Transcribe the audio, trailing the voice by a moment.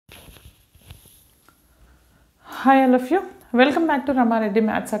Hi all of you, welcome back to Ramareddy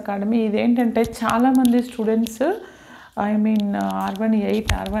Maths Academy. ఇదేంటంటే చాలా మంది students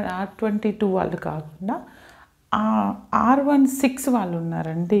R18 R22 వాళ్ళు కాకుండా R16 వాళ్ళు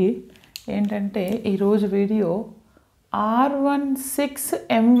ఉన్నారండి. ఏంటంటే ఈరోజు వీడియో R16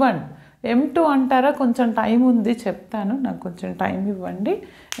 M1 M2 అంటారా, కొంచెం టైం ఉంది చెప్తాను, నాకు కొంచెం టైం ఇవ్వండి.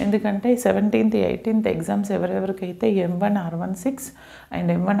 ఎందుకంటే 17th 18th exams ఎవరెవరికైతే M1 R16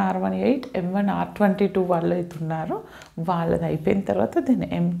 and M1 R18 M1 R22 వాళ్ళు అవుతున్నారో వాళ్ళది అయిపోయిన తర్వాత దీన్ని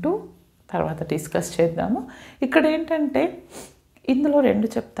M2 తర్వాత డిస్కస్ చేద్దాము. ఇక్కడ ఏంటంటే ఇందులో రెండు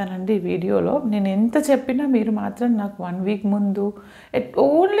చెప్తానండి. ఈ వీడియోలో నేను ఎంత చెప్పినా మీరు మాత్రం నాకు 1 వీక్ ముందు,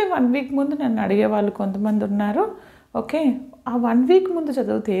 ఓన్లీ 1 వీక్ ముందు నన్ను అడిగే వాళ్ళు కొంతమంది ఉన్నారు. ఓకే, ఆ 1 వీక్ ముందు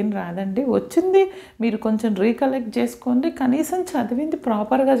చదివితే ఏం రాదండి, వచ్చింది మీరు కొంచెం రీకలెక్ట్ చేసుకోండి, కనీసం చదివింది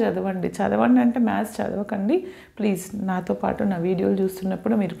ప్రాపర్గా చదవండి అంటే మ్యాథ్స్ చదవకండి ప్లీజ్. నాతో పాటు నా వీడియోలు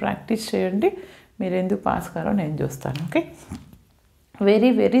చూస్తున్నప్పుడు మీరు ప్రాక్టీస్ చేయండి, మీరు ఎందుకు పాస్ కారో నేను చూస్తాను. ఓకే, వెరీ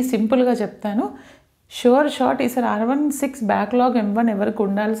వెరీ సింపుల్గా చెప్తాను. షార్ట్ ఈసారి R16 బ్యాక్లాగ్ M1 ఎవరికి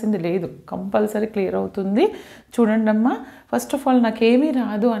ఉండాల్సింది లేదు, కంపల్సరీ క్లియర్ అవుతుంది. చూడండి అమ్మా, ఫస్ట్ ఆఫ్ ఆల్ నాకేమీ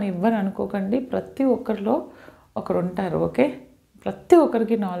రాదు అని ఇవ్వరు అనుకోకండి, ప్రతి ఒక్కరిలో ఒకరు ఉంటారు. ఓకే, ప్రతి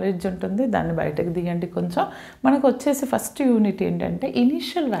ఒక్కరికి నాలెడ్జ్ ఉంటుంది, దాన్ని బయటకు తీయండి. కొంచెం మనకు వచ్చేసి ఫస్ట్ యూనిట్ ఏంటంటే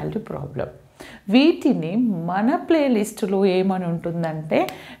ఇనిషియల్ వాల్యూ ప్రాబ్లం. వీటిని మన ప్లేలిస్టులో ఏమని ఉంటుందంటే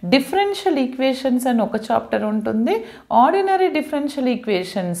డిఫరెన్షియల్ ఈక్వేషన్స్ అని ఒక చాప్టర్ ఉంటుంది, ఆర్డినరీ డిఫరెన్షియల్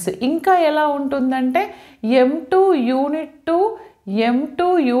ఈక్వేషన్స్ ఇంకా ఎలా ఉంటుందంటే M2 యూనిట్ 2 M2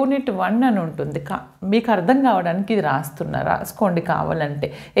 యూనిట్ 1 అని ఉంటుంది. మీకు అర్థం కావడానికి ఇది రాసుకోండి కావాలంటే.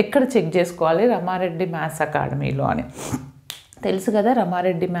 ఎక్కడ చెక్ చేసుకోవాలి? రమారెడ్డి మ్యాథ్స్ అకాడమీలో అని తెలుసు కదా.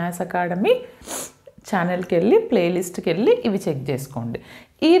 రమారెడ్డి మ్యాథ్స్ అకాడమీ ఛానల్కి వెళ్ళి ప్లేలిస్ట్కి వెళ్ళి ఇవి చెక్ చేసుకోండి.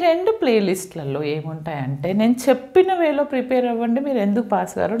 ఈ రెండు ప్లేలిస్ట్లలో ఏముంటాయంటే నేను చెప్పిన వేలో ప్రిపేర్ అవ్వండి, మీరు ఎందుకు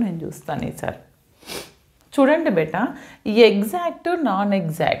పాస్ గారో నేను చూస్తాను ఈసారి. చూడండి బేటా, ఈ ఎగ్జాక్ట్ నాన్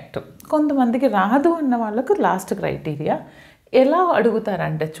ఎగ్జాక్ట్ కొంతమందికి రాదు అన్న వాళ్ళకు లాస్ట్ క్రైటీరియా ఎలా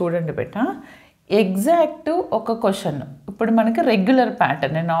అడుగుతారంటే చూడండి బేటా, ఎగ్జాక్ట్ ఒక క్వశ్చన్ ఇప్పుడు మనకి రెగ్యులర్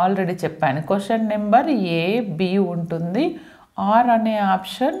ప్యాటర్న్ నేను ఆల్రెడీ చెప్పాను. క్వశ్చన్ నెంబర్ AB ఉంటుంది, ఆర్ అనే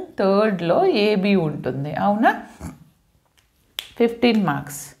ఆప్షన్ థర్డ్లో AB ఉంటుంది, అవునా? 15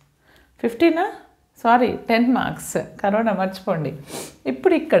 మార్క్స్, 10 మార్క్స్, కరోనా మర్చిపోండి.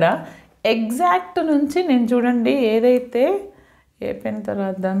 ఇప్పుడు ఇక్కడ ఎగ్జాక్ట్ నుంచి నేను చూడండి ఏదైతే అయిపోయిన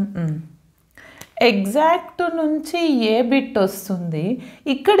తర్వాత ఎగ్జాక్ట్ నుంచి ఏ బిట్ వస్తుంది,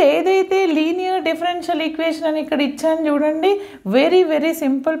 ఇక్కడ ఏదైతే లీనియర్ డిఫరెన్షియల్ ఈక్వేషన్ అని ఇక్కడ ఇచ్చాను చూడండి, వెరీ వెరీ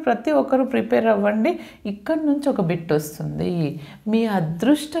సింపుల్, ప్రతి ఒక్కరు ప్రిపేర్ అవ్వండి. ఇక్కడ నుంచి ఒక బిట్ వస్తుంది. మీ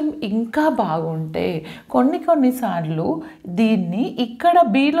అదృష్టం ఇంకా బాగుంటే కొన్నిసార్లు దీన్ని ఇక్కడ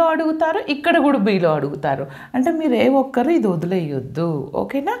బీలో అడుగుతారు, ఇక్కడ కూడా బీలో అడుగుతారు, అంటే మీరు ఏ ఒక్కరు ఇది వదిలేయొద్దు.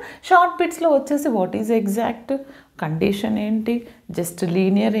 ఓకేనా? షార్ట్ బిట్స్లో వచ్చేసి వాట్ ఈజ్ ఎగ్జాక్ట్, కండిషన్ ఏంటి, జస్ట్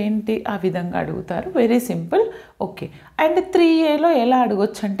లీనియర్ ఏంటి, ఆ విధంగా అడుగుతారు. Very simple. ఓకే, అండ్ 3Aలో ఎలా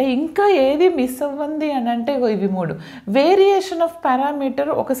అడగొచ్చు అంటే ఇంకా ఏది మిస్ అవ్వంది అని అంటే ఇవి 3 వేరియేషన్ ఆఫ్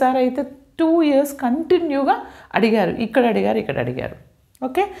పారామీటర్. ఒకసారి అయితే 2 years కంటిన్యూగా అడిగారు, ఇక్కడ అడిగారు.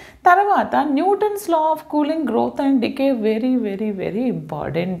 ఓకే, తర్వాత Newton's law of cooling, growth and decay, very very very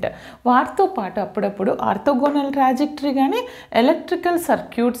important. వాటితో పాటు అప్పుడప్పుడు ఆర్థోగోనల్ ట్రాజెక్టరీ కానీ ఎలక్ట్రికల్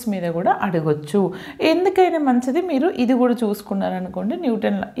సర్క్యూట్స్ మీద కూడా అడగొచ్చు. ఎందుకైనా మంచిది మీరు ఇది కూడా చూసుకున్నారనుకోండి,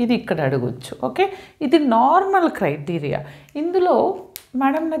 న్యూటన్ ఇది ఇక్కడ అడగొచ్చు. ఓకే, ఇది నార్మల్ క్రైటీరియా. ఇందులో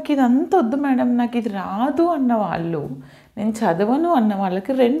మేడం నాకు ఇది అంత వద్దు మేడం, నాకు ఇది రాదు అన్న వాళ్ళు, నేను చదవను అన్న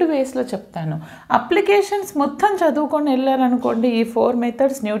వాళ్ళకి 2 వేస్లో చెప్తాను. అప్లికేషన్స్ మొత్తం చదువుకొని వెళ్ళారనుకోండి, ఈ 4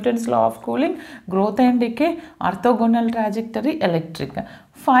 methods Newton's law of cooling, growth and decay, orthogonal trajectory, electric,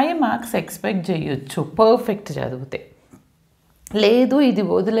 5 marks expect చేయొచ్చు పర్ఫెక్ట్ చదివితే. లేదు ఇది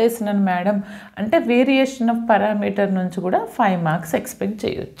వదిలేసినాను మేడం అంటే వేరియేషన్ ఆఫ్ పారామీటర్ నుంచి కూడా 5 మార్క్స్ ఎక్స్పెక్ట్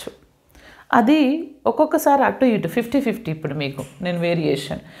చేయొచ్చు. అది ఒక్కొక్కసారి అటు ఇటు 50-50 ఇప్పుడు మీకు నేను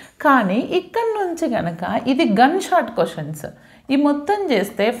వేరియేషన్. కానీ ఇక్కడ నుంచి కనుక ఇది గన్ షాట్ క్వశ్చన్స్, ఈ మొత్తం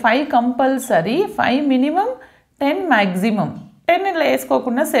చేస్తే 5 కంపల్సరీ, 5 మినిమం, 10 మ్యాక్సిమం. 10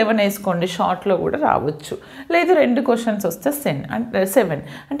 వేసుకోకుండా 7 వేసుకోండి, షార్ట్లో కూడా రావచ్చు. లేదు 2 క్వశ్చన్స్ వస్తే 7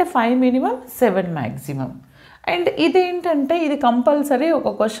 అంటే 5 మినిమం 7 మ్యాక్సిమం. అండ్ ఇదేంటంటే ఇది కంపల్సరీ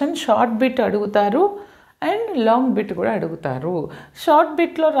ఒక క్వశ్చన్ షార్ట్ బిట్ అడుగుతారు అండ్ లాంగ్ బిట్ కూడా అడుగుతారు. షార్ట్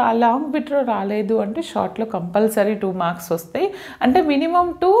బిట్లో లాంగ్ బిట్లో రాలేదు అంటే షార్ట్లో కంపల్సరీ 2 మార్క్స్ వస్తాయి, అంటే మినిమం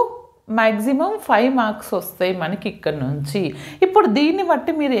 2 మ్యాక్సిమం 5 మార్క్స్ వస్తాయి మనకి ఇక్కడ నుంచి. ఇప్పుడు దీన్ని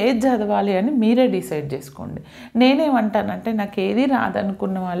బట్టి మీరు ఏది చదవాలి అని మీరే డిసైడ్ చేసుకోండి. నేనేమంటానంటే నాకు ఏది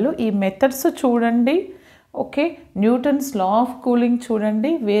రాదనుకున్న వాళ్ళు ఈ మెథడ్స్ చూడండి. Okay, Newton's law of cooling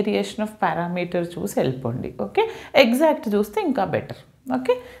చూడండి, వేరియేషన్ ఆఫ్ పారామీటర్ చూసి వెళ్ళిపోండి. ఓకే, ఎగ్జాక్ట్ చూస్తే ఇంకా బెటర్.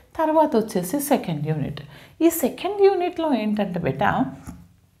 ఓకే, తర్వాత వచ్చేసి సెకండ్ యూనిట్. ఈ సెకండ్ యూనిట్లో ఏంటంటే బేటా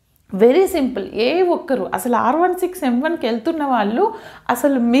వెరీ సింపుల్. ఏ ఒక్కరు అసలు R16 M1కి వెళ్తున్న వాళ్ళు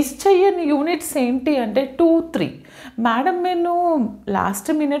అసలు మిస్ చెయ్యని యూనిట్స్ ఏంటి అంటే 2, 3. మేడం నేను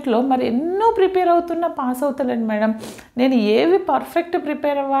లాస్ట్ మినిట్లో మరి ఎన్నో ప్రిపేర్ అవుతున్నా పాస్ అవుతలేను మేడం, నేను ఏవి పర్ఫెక్ట్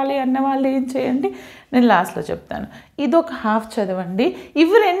ప్రిపేర్ అవ్వాలి అన్న వాళ్ళు ఏం చేయండి, నేను లాస్ట్లో చెప్తాను. ఇది ఒక హాఫ్ చదవండి,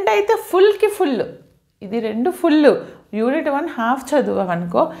 ఇవి రెండు అయితే ఫుల్కి ఫుల్, ఇది రెండు full. Unit 1 half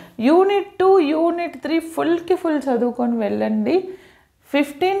చదువనుకో, unit 2 unit 3 ఫుల్కి full చదువుకొని వెళ్ళండి.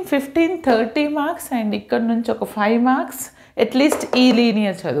 15, 30 మార్క్స్ అండ్ ఇక్కడ నుంచి ఒక 5 మార్క్స్ అట్లీస్ట్ ఈ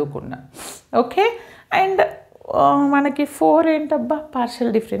లీనియర్ చదువుకున్నా. ఓకే, అండ్ మనకి 4 ఏంటబ్బా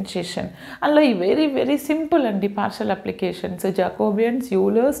పార్షియల్ డిఫరెన్షియేషన్. అందులో ఈ వెరీ వెరీ సింపుల్ అండి partial applications, జాకోబియన్స్,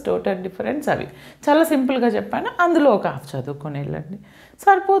 Euler's, total difference, అవి చాలా సింపుల్గా చెప్పాను. అందులో ఒక హాఫ్ చదువుకొని వెళ్ళండి,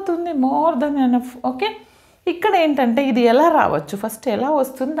 సరిపోతుంది, మోర్ దెన్ ఎనఫ్. ఓకే, ఇక్కడ ఏంటంటే ఇది ఎలా రావచ్చు, ఫస్ట్ ఎలా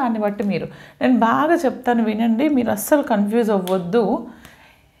వస్తుంది దాన్ని బట్టి నేను బాగా చెప్తాను వినండి, మీరు అస్సలు కన్ఫ్యూజ్ అవ్వద్దు.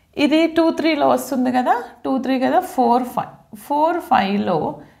 ఇది 2, 3లో వస్తుంది కదా, 2, 3 కదా, 4, 5. 4, 5లో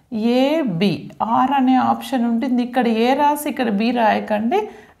AB ఆర్ అనే ఆప్షన్ ఉంటుంది. ఇక్కడ ఏ రాసి ఇక్కడ బి రాయకండి,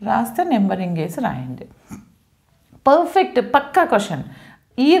 రాస్తే నెంబరింగ్ వేసి రాయండి. పర్ఫెక్ట్ పక్కా క్వశ్చన్.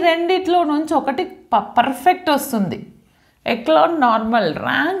 ఈ రెండిట్లో నుంచి ఒకటి పర్ఫెక్ట్ వస్తుంది. ఎక్లాన్ నార్మల్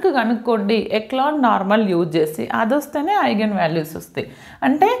ర్యాంక్ కనుక్కోండి, ఎక్లాన్ నార్మల్ యూజ్ చేసి అది వస్తేనే ఐగన్ వాల్యూస్ వస్తాయి.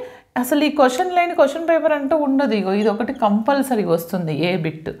 అంటే అసలు ఈ క్వశ్చన్ లేని క్వశ్చన్ పేపర్ అంటూ ఉండదు. ఇగో ఇది ఒకటి కంపల్సరీగా వస్తుంది ఏ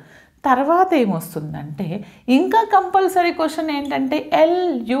బిట్. తర్వాత ఏమొస్తుందంటే ఇంకా కంపల్సరీ క్వశ్చన్ ఏంటంటే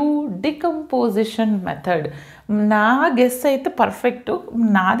LU డికంపోజిషన్ మెథడ్. నా గెస్ అయితే పర్ఫెక్ట్,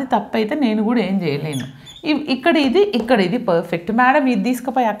 నాది తప్పైతే నేను కూడా ఏం చేయలేను. ఇక్కడ ఇది పర్ఫెక్ట్. మేడం ఇది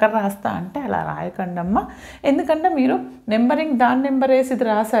తీసుకుపోయి అక్కడ రాస్తా అంటే అలా రాయకండమ్మా, ఎందుకంటే మీరు నెంబరింగ్ దాని నెంబర్ వేసి ఇది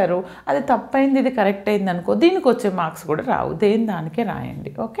రాశారు, అది తప్పైంది ఇది కరెక్ట్ అయింది అనుకో, దీనికి వచ్చే మార్క్స్ కూడా రావు, దేని దానికే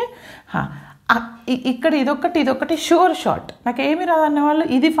రాయండి. ఓకే, ఇక్కడ ఇదొకటి షూర్ షాట్. నాకేమి రాదన్న వాళ్ళు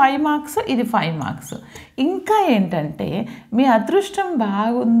ఇది 5 మార్క్స్, ఇది 5 మార్క్స్. ఇంకా ఏంటంటే మీ అదృష్టం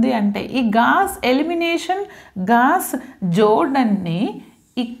బాగుంది అంటే ఈ గాస్ ఎలిమినేషన్, గాస్ జోర్డన్ని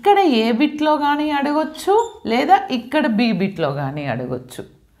ఇక్కడ ఏ బిట్లో కానీ అడగొచ్చు, లేదా ఇక్కడ బి బిట్లో కానీ అడగొచ్చు.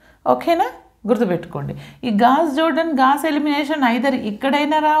 ఓకేనా, గుర్తుపెట్టుకోండి. ఈ gas Jordan, gas elimination either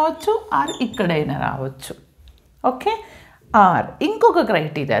ఇక్కడైనా రావచ్చు ఆర్ ఇక్కడైనా రావచ్చు. ఓకే, ఆర్ ఇంకొక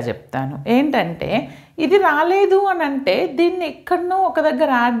క్రైటీరియా చెప్తాను ఏంటంటే ఇది రాలేదు అని అంటే దీన్ని ఎక్కడనో ఒక దగ్గర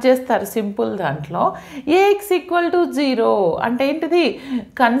యాడ్ చేస్తారు సింపుల్ దాంట్లో. AX = 0 అంటే ఏంటిది,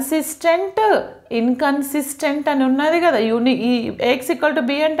 కన్సిస్టెంట్, ఇన్కన్సిస్టెంట్ అని ఉన్నది కదా. ఈ AX =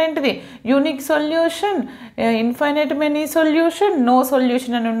 B అంటే ఏంటిది, unique solution, infinite many solution, no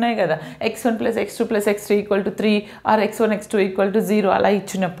solution అని ఉన్నాయి కదా. X1 + X2 + X3 = 3 are X1 X2 = 0 అలా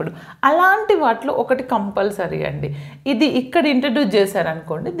ఇచ్చినప్పుడు అలాంటి వాటిలో ఒకటి కంపల్సరీ అండి. ఇది ఇక్కడ ఇంట్రడ్యూస్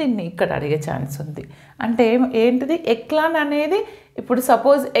చేశారనుకోండి, దీన్ని ఇక్కడ అడిగే ఛాన్స్ ఉంది. అంటే ఏంటిది, ఎక్లాన్ అనేది ఇప్పుడు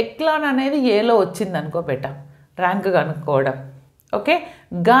సపోజ్ ఎక్లాన్ అనేది ఏలో వచ్చింది అనుకో బెట, ర్యాంక్ కనుక్కోవడం. ఓకే,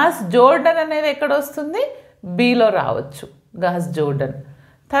 గాస్ జోర్డన్ అనేది ఎక్కడ వస్తుంది, బిలో రావచ్చు గాస్ జోర్డన్.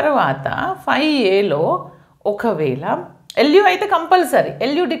 తర్వాత 5Aలో ఒకవేళ LU అయితే compulsory,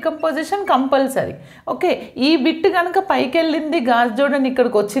 LU decomposition compulsory. Okay, ఈ బిట్ కనుక పైకి వెళ్ళింది, గాస్ జోర్డన్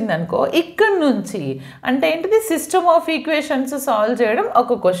ఇక్కడికి వచ్చింది అనుకో, ఇక్కడ నుంచి అంటే ఏంటిది సిస్టమ్ ఆఫ్ ఈక్వేషన్స్ సాల్వ్ చేయడం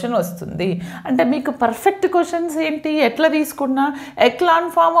ఒక క్వశ్చన్ వస్తుంది. అంటే మీకు పర్ఫెక్ట్ క్వశ్చన్స్ ఏంటి ఎట్లా తీసుకున్నా,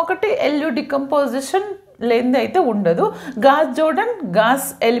 ఎక్లాన్ ఫామ్ ఒకటి, LU డికంపోజిషన్ లేనిది అయితే ఉండదు, gas Jordan, gas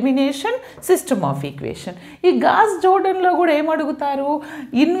elimination, system of equation. ఈ గాస్ జోర్డన్లో కూడా ఏమడుగుతారు,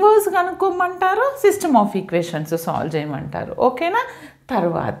 inverse కనుక్కోమంటారు, system of equations solve చేయమంటారు. ఓకేనా,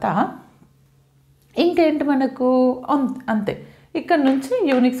 తర్వాత ఇంకేంటి మనకు అంతే. ఇక్కడ నుంచి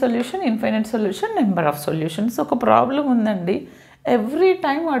unique solution, infinite solution, number of solutions. ఒక ప్రాబ్లం ఉందండి, ఎవ్రీ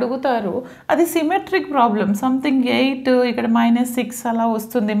టైం అడుగుతారు, అది సిమెట్రిక్ ప్రాబ్లం. సంథింగ్ 8 ఇక్కడ -6 అలా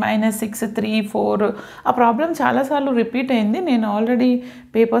వస్తుంది, -6, 3, 4. ఆ ప్రాబ్లం చాలాసార్లు రిపీట్ అయింది, నేను ఆల్రెడీ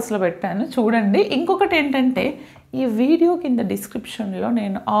పేపర్స్లో పెట్టాను చూడండి. ఇంకొకటి ఏంటంటే ఈ వీడియో కింద డిస్క్రిప్షన్లో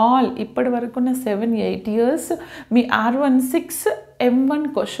నేను ఇప్పటి వరకున్న 7-8 ఇయర్స్ మీ R16 M1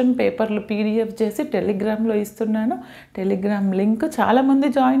 క్వశ్చన్ పేపర్లు PDF చేసి టెలిగ్రామ్లో ఇస్తున్నాను. టెలిగ్రామ్ లింక్ చాలామంది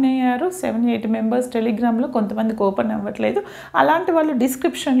జాయిన్ అయ్యారు, 7-8 మెంబర్స్ టెలిగ్రామ్లో, కొంతమందికి ఓపెన్ అవ్వట్లేదు. అలాంటి వాళ్ళు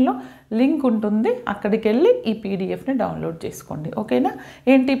డిస్క్రిప్షన్లో లింక్ ఉంటుంది, అక్కడికి వెళ్ళి ఈ PDFని డౌన్లోడ్ చేసుకోండి. ఓకేనా,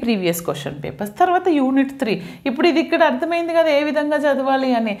 ఏంటి ప్రీవియస్ క్వశ్చన్ పేపర్స్. తర్వాత యూనిట్ 3. ఇప్పుడు ఇది ఇక్కడ అర్థమైంది కదా ఏ విధంగా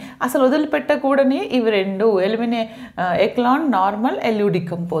చదవాలి అని. అసలు వదిలిపెట్టకూడని ఇవి రెండు, ఎక్లాన్ నార్మల్, LU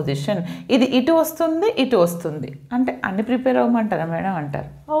డికంపోజిషన్. ఇది ఇటు వస్తుంది, ఇటు వస్తుంది అంటే అన్ని ప్రిపేర్ అవ్వమంటారా మేడం అంటారు.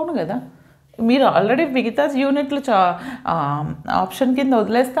 అవును కదా, మీరు ఆల్రెడీ మిగతా యూనిట్లు ఆప్షన్ కింద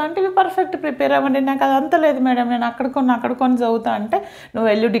వదిలేస్తా అంటే ఇవి పర్ఫెక్ట్ ప్రిపేర్ అవ్వండి. నాకు అదంతా లేదు మేడం, నేను అక్కడ కొన్ని చదువుతా అంటే నువ్వు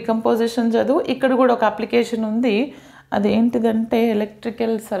వెళ్ళి డికంపోజిషన్ చదువు. ఇక్కడ కూడా ఒక అప్లికేషన్ ఉంది, అదేంటిదంటే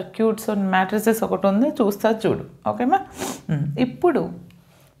ఎలక్ట్రికల్ సర్క్యూట్స్ అండ్ మ్యాట్రిసెస్ ఒకటి ఉంది, చూస్తా చూడు. ఓకేమా. ఇప్పుడు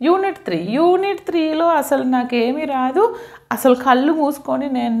యూనిట్ 3లో అసలు నాకేమీ రాదు, అసలు కళ్ళు మూసుకొని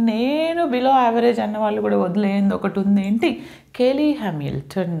నేను బిలో యావరేజ్ అన్న వాళ్ళు కూడా వదిలేయింది ఒకటి ఉంది. ఏంటి? Cayley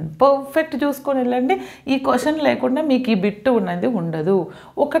Hamilton. పర్ఫెక్ట్ చూసుకొని వెళ్ళండి. ఈ క్వశ్చన్ లేకుండా మీకు ఈ బిట్ ఉన్నది ఉండదు.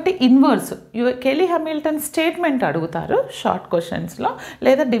 ఒకటి ఇన్వర్స్, కేలీ హ్యామిల్టన్ స్టేట్మెంట్ అడుగుతారు షార్ట్ క్వశ్చన్స్లో,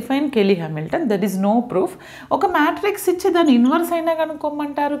 లేదా define Cayley Hamilton, that is no proof. ఒక మ్యాట్రిక్స్ ఇచ్చి దాని ఇన్వర్స్ అయినా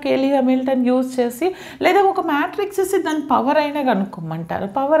కనుక్కోమంటారు కేలీ హ్యామిల్టన్ యూజ్ చేసి, లేదా ఒక మ్యాట్రిక్స్ ఇచ్చి దాని పవర్ అయినా కనుక్కోమంటారు.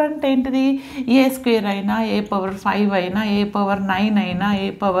 పవర్ అంటే ఏంటిది? ఏ స్క్వేర్ అయినా, ఏ పవర్ 5 అయినా, ఏ పవర్ 9 అయినా, ఏ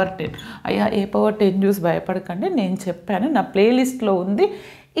పవర్ 10. అయ్యా ఏ పవర్ 10 చూసి భయపడకండి, నేను చెప్పాను, నా ప్లేలిస్ట్లో ఉంది.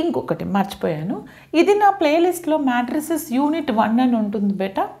 ఇంకొకటి మర్చిపోయాను, ఇది నా ప్లేలిస్ట్లో మ్యాట్రిసెస్ యూనిట్ 1 అని ఉంటుంది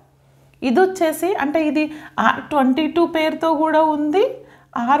బేటా. ఇది వచ్చేసి అంటే ఇది R22 పేరుతో కూడా ఉంది,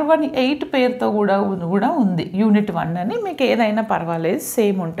 R18 పేరుతో కూడా ఉంది. యూనిట్ 1 అని, మీకు ఏదైనా పర్వాలేదు,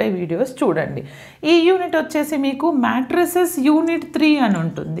 సేమ్ ఉంటాయి, వీడియోస్ చూడండి. ఈ యూనిట్ వచ్చేసి మీకు మ్యాట్రిసెస్ యూనిట్ 3 అని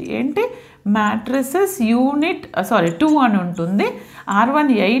ఉంటుంది. ఏంటి? మ్యాట్రిసెస్ యూనిట్ 2 అని ఉంటుంది.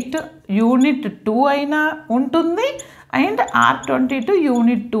 R18 యూనిట్ 2 అయినా ఉంటుంది, అండ్ R22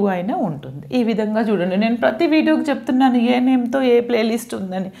 యూనిట్ 2 అయినా ఉంటుంది. ఈ విధంగా చూడండి, నేను ప్రతి వీడియోకి చెప్తున్నాను ఏ నేమ్తో ఏ ప్లేలిస్ట్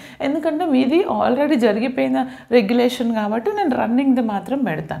ఉందని, ఎందుకంటే మీది ఆల్రెడీ జరిగిపోయిన రెగ్యులేషన్ కాబట్టి నేను రన్నింగ్ది మాత్రం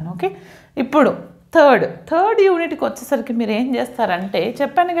పెడతాను. ఓకే. ఇప్పుడు థర్డ్ యూనిట్కి వచ్చేసరికి మీరు ఏం చేస్తారంటే,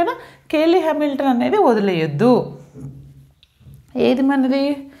 చెప్పాను కదా, కేలీ హ్యామిల్టన్ అనేది వదిలేయొద్దు. ఏది మనది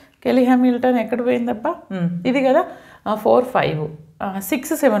కేలీ హ్యామిల్టన్ ఎక్కడ పోయిందప్ప? ఇది కదా, 4, 5,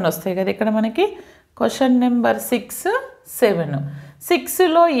 6, 7 వస్తాయి కదా ఇక్కడ మనకి. Question number 6, 7.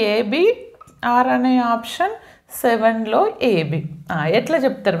 6లో ఏబి, ఆర్ అనే ఆప్షన్, 7లో ఏబి. ఎట్లా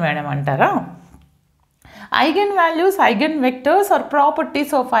చెప్తారు మేడం అంటారా? Eigen values, eigen vectors are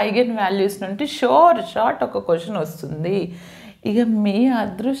properties of eigen values నుండి షార్ట్ ఒక క్వశ్చన్ వస్తుంది. ఇక మీ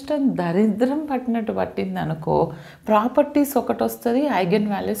అదృష్టం దరిద్రం పట్టినట్టు పట్టింది అనుకో, ప్రాపర్టీస్ ఒకటి వస్తుంది, ఐగెన్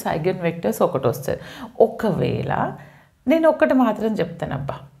వాల్యూస్, ఐగెన్ వెక్టర్స్ ఒకటి వస్తుంది. ఒకవేళ నేను ఒకటి మాత్రం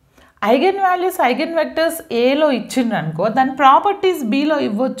చెప్తానబ్బా, ఐగెన్ వాల్యూస్, ఐగెన్ వెక్టర్స్ ఏలో ఇచ్చిండ్రు అనుకో, దాని ప్రాపర్టీస్ బీలో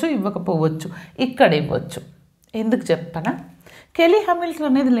ఇవ్వచ్చు, ఇవ్వకపోవచ్చు, ఇక్కడ ఇవ్వచ్చు. ఎందుకు చెప్పనా? కేలీ హ్యామిల్టన్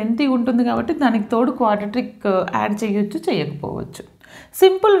అనేది లెంతీ ఉంటుంది కాబట్టి దానికి తోడు క్వాడ్రాటిక్ యాడ్ చేయొచ్చు, చేయకపోవచ్చు.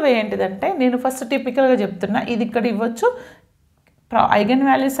 సింపుల్ వే ఏంటిదంటే, నేను ఫస్ట్ టిపికల్గా చెప్తున్నా, ఇది ఇక్కడ ఇవ్వచ్చు. ఐగెన్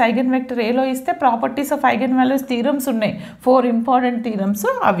వాల్యూస్, ఐగెన్ వెక్టర్ ఏలో ఇస్తే properties of eigen values theorems ఉన్నాయి, 4 ఇంపార్టెంట్ థీరమ్స్,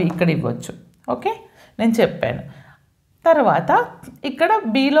 అవి ఇక్కడ ఇవ్వచ్చు. ఓకే, నేను చెప్పాను. తర్వాత ఇక్కడ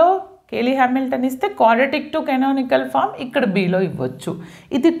బీలో కేలీ హ్యామిల్టన్ ఇస్తే క్వాడ్రాటిక్ టు కెనానికల్ ఫామ్ ఇక్కడ బీలో ఇవ్వచ్చు.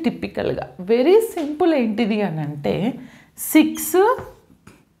 ఇది టిపికల్గా వెరీ సింపుల్. ఏంటిది అని అంటే 6,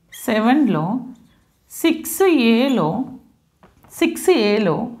 7లో 6Aలో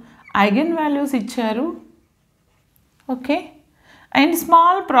ఐగెన్ వాల్యూస్ ఇచ్చారు. ఓకే, అండ్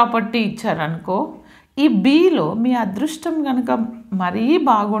స్మాల్ ప్రాపర్టీ ఇచ్చారనుకో, ఈ బీలో మీ అదృష్టం కనుక మరీ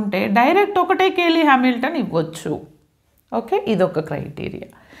బాగుంటే డైరెక్ట్ ఒకటే కేలీ హ్యామిల్టన్ ఇవ్వచ్చు. ఓకే, ఇదొక క్రైటీరియా.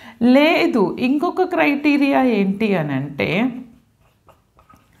 లేదు, ఇంకొక క్రైటీరియా ఏంటి అని అంటే,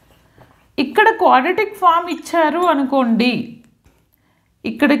 ఇక్కడ క్వాడ్రాటిక్ ఫామ్ ఇచ్చారు అనుకోండి,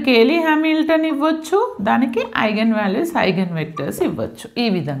 ఇక్కడ కేలీ హ్యామిల్టన్ ఇవ్వచ్చు, దానికి ఐగెన్ వాల్యూస్, ఐగెన్ వెక్టర్స్ ఇవ్వచ్చు. ఈ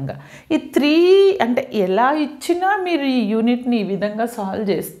విధంగా ఈ 3 అంటే ఎలా ఇచ్చినా మీరు ఈ యూనిట్ని ఈ విధంగా సాల్వ్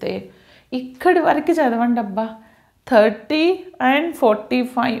చేస్తే ఇక్కడి వరకు చదవండి అబ్బా. 30 and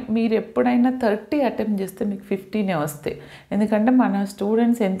 45, మీరు ఎప్పుడైనా 30 అటెంప్ట్ చేస్తే మీకు 15 వస్తాయి. ఎందుకంటే మన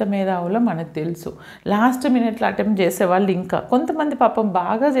స్టూడెంట్స్ ఎంత మేధావులో మనకు తెలుసు. లాస్ట్ మినిట్లో అటెంప్ట్ చేసేవాళ్ళు ఇంకా కొంతమంది పాపం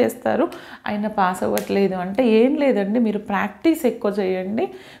బాగా చేస్తారు, అయినా పాస్ అవ్వట్లేదు అంటే ఏం లేదండి, మీరు ప్రాక్టీస్ ఎక్కువ చేయండి,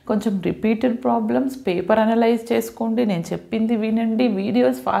 కొంచెం రిపీటెడ్ ప్రాబ్లమ్స్, పేపర్ అనలైజ్ చేసుకోండి, నేను చెప్పింది వినండి,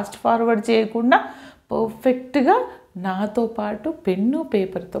 వీడియోస్ ఫాస్ట్ ఫార్వర్డ్ చేయకుండా పర్ఫెక్ట్గా నాతో పాటు పెన్ను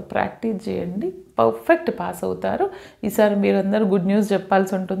పేపర్తో ప్రాక్టీస్ చేయండి, పర్ఫెక్ట్ పాస్ అవుతారు. ఈసారి మీరందరూ గుడ్ న్యూస్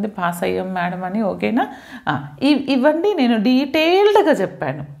చెప్పాల్సి ఉంటుంది, పాస్ అయ్యాం మేడం అని. ఓకేనా? ఇవన్నీ నేను డీటెయిల్డ్గా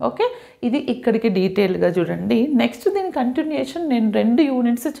చెప్పాను. ఓకే, ఇది ఇక్కడికి డీటెయిల్డ్గా చూడండి. నెక్స్ట్ దీని కంటిన్యూషన్, నేను 2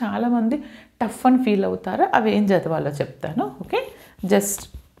 యూనిట్స్ చాలామంది టఫ్ అని ఫీల్ అవుతారు, అవి ఏం చదవాలో చెప్తాను. Okay, just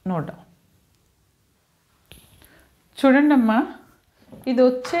note down. చూడండి అమ్మా, ఇది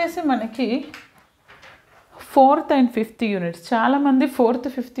వచ్చేసి మనకి 4th and 5th యూనిట్స్. చాలామంది 4th,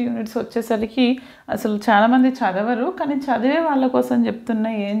 5th యూనిట్స్ వచ్చేసరికి అసలు చాలామంది చదవరు, కానీ చదివే వాళ్ళ కోసం చెప్తున్నా,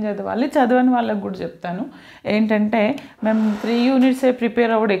 ఏం చదవాలి, చదవని వాళ్ళకు కూడా చెప్తాను. ఏంటంటే మేము 3 యూనిట్సే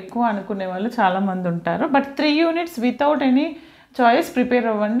ప్రిపేర్ అవ్వడం ఎక్కువ అనుకునే వాళ్ళు చాలామంది ఉంటారు. But 3 units without any choice prepare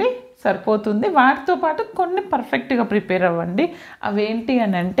అవ్వండి, సరిపోతుంది. వాటితో పాటు కొన్ని పర్ఫెక్ట్గా ప్రిపేర్ అవ్వండి. అవేంటి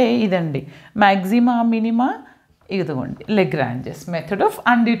అని అంటే ఇదండి, మ్యాక్సిమా మినిమా, ఇదిగోండి Lagrange's method of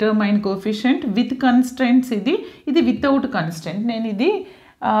అన్డిటర్మైన్డ్ coefficient with constants. ఇది వితౌట్ కన్స్టెంట్. నేను ఇది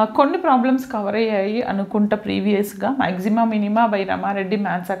కొన్ని ప్రాబ్లమ్స్ కవర్ అయ్యాయి అనుకుంటా ప్రీవియస్గా. మ్యాక్సిమా minima by Rama Reddy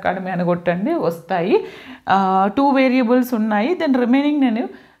maths academy అని కొట్టండి వస్తాయి. 2 వేరియబుల్స్ ఉన్నాయి. దెన్ రిమైనింగ్ నేను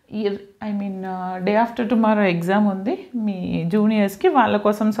డే ఆఫ్టర్ టుమారో ఎగ్జామ్ ఉంది మీ జూనియర్స్కి, వాళ్ళ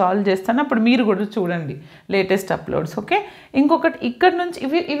కోసం సాల్వ్ చేస్తాను. అప్పుడు మీరు కూడా చూడండి లేటెస్ట్ అప్లోడ్స్. ఓకే, ఇంకొకటి ఇక్కడ నుంచి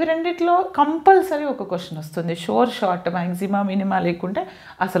ఇవి రెండిట్లో కంపల్సరీ ఒక క్వశ్చన్ వస్తుంది. షార్ట్ మ్యాక్సిమా మినిమా లేకుంటే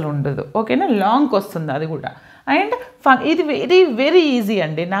అసలు ఉండదు. ఓకేనా, లాంగ్కి వస్తుంది అది కూడా. అండ్ ఇది వెరీ వెరీ ఈజీ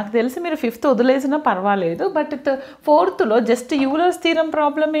అండి. నాకు తెలిసి మీరు 5th వదిలేసినా పర్వాలేదు, but 4thలో just Euler's theorem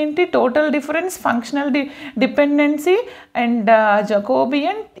problem ఏంటి, total difference, functional dependency and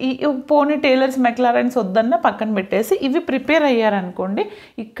Jacobian, పోనీ టేలర్స్ మెక్లారెన్స్ వద్దన్న పక్కన పెట్టేసి ఇవి ప్రిపేర్ అయ్యారనుకోండి,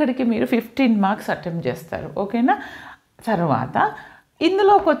 ఇక్కడికి మీరు 15 మార్క్స్ అటెంప్ట్ చేస్తారు. ఓకేనా, తర్వాత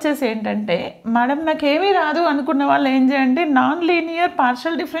ఇందులోకి వచ్చేసి ఏంటంటే మేడం నాకేమీ రాదు అనుకున్న వాళ్ళు ఏం చేయండి, non linear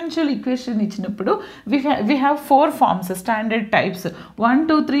partial differential equation ఇచ్చినప్పుడు we have 4 forms standard types. 1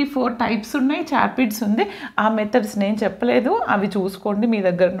 2 3 4 types ఉన్నాయి, చాప్టర్స్ ఉంది. ఆ మెథడ్స్ నేను చెప్పలేదు, అవి చూసుకోండి. మీ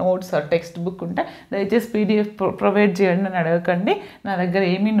దగ్గర నోట్స్ టెక్స్ట్ బుక్ ఉంటే దయచేసి PDF ప్రొవైడ్ చేయండి అని అడగకండి, నా దగ్గర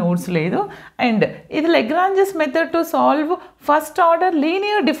ఏమీ నోట్స్ లేదు. అండ్ ఇది Lagrange's method to solve first order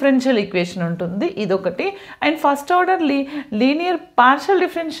linear differential equation ఉంటుంది, ఇదొకటి. And first order linear partial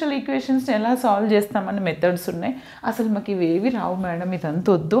differential equations ఎలా సాల్వ్ చేస్తామని మెథడ్స్ ఉన్నాయి. అసలు మాకు ఇవేవి రావు మేడం,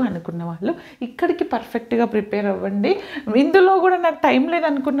 ఇదంతా వద్దు అనుకున్న వాళ్ళు ఇక్కడికి పర్ఫెక్ట్గా ప్రిపేర్ అవ్వండి. ఇందులో కూడా నాకు టైం లేదు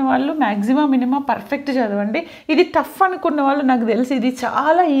అనుకున్న వాళ్ళు మ్యాక్సిమా మినిమా పర్ఫెక్ట్ చదవండి. ఇది టఫ్ అనుకున్న వాళ్ళు నాకు తెలిసి ఇది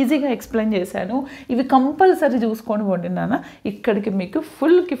చాలా ఈజీగా ఎక్స్ప్లెయిన్ చేశాను, ఇవి కంపల్సరీ చూసుకొని పోండి నాన్న. ఇక్కడికి మీకు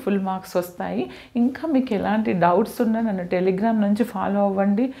ఫుల్ మార్క్స్ వస్తాయి. ఇంకా మీకు ఎలాంటి డౌట్స్ ఉన్నా నన్ను టెలిగ్రామ్ నుంచి ఫాలో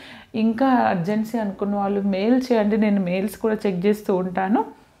అవ్వండి. ఇంకా అర్జెన్సీ అనుకున్న వాళ్ళు మెయిల్ చేయండి, నేను మెయిల్స్ కూడా చెక్ చేస్తూ ఉంటాను.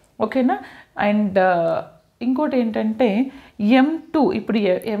 ఓకేనా, అండ్ ఇంకోటి ఏంటంటే M2 ఇప్పుడు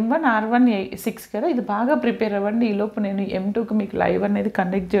M1 R1 6 కదా, ఇది బాగా ప్రిపేర్ అవ్వండి. ఈలోపు నేను M2కి మీకు లైవ్ అనేది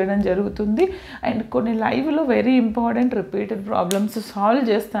కండక్ట్ చేయడం జరుగుతుంది. అండ్ కొన్ని లైవ్లో very important repeated problems solve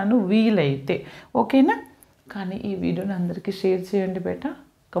చేస్తాను వీలైతే. ఓకేనా, కానీ ఈ వీడియోని అందరికీ షేర్ చేయండి బేటా,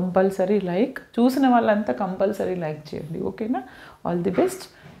 కంపల్సరీ లైక్, చూసిన వాళ్ళంతా కంపల్సరీ లైక్ చేయండి. ఓకేనా, all the best,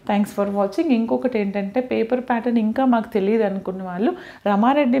 thanks for watching. ఇంకొకటి ఏంటంటే పేపర్ ప్యాటర్న్ ఇంకా మాకు తెలియదు అనుకున్న వాళ్ళు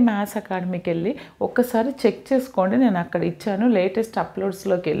రమారెడ్డి మ్యాథ్స్ అకాడమీకి వెళ్ళి ఒక్కసారి చెక్ చేసుకోండి, నేను అక్కడ ఇచ్చాను. లేటెస్ట్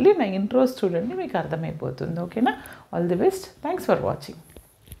అప్లోడ్స్లోకి వెళ్ళి నా ఇంట్రోస్ చూడండి, మీకు అర్థమైపోతుంది. ఓకేనా, all the best, thanks for watching.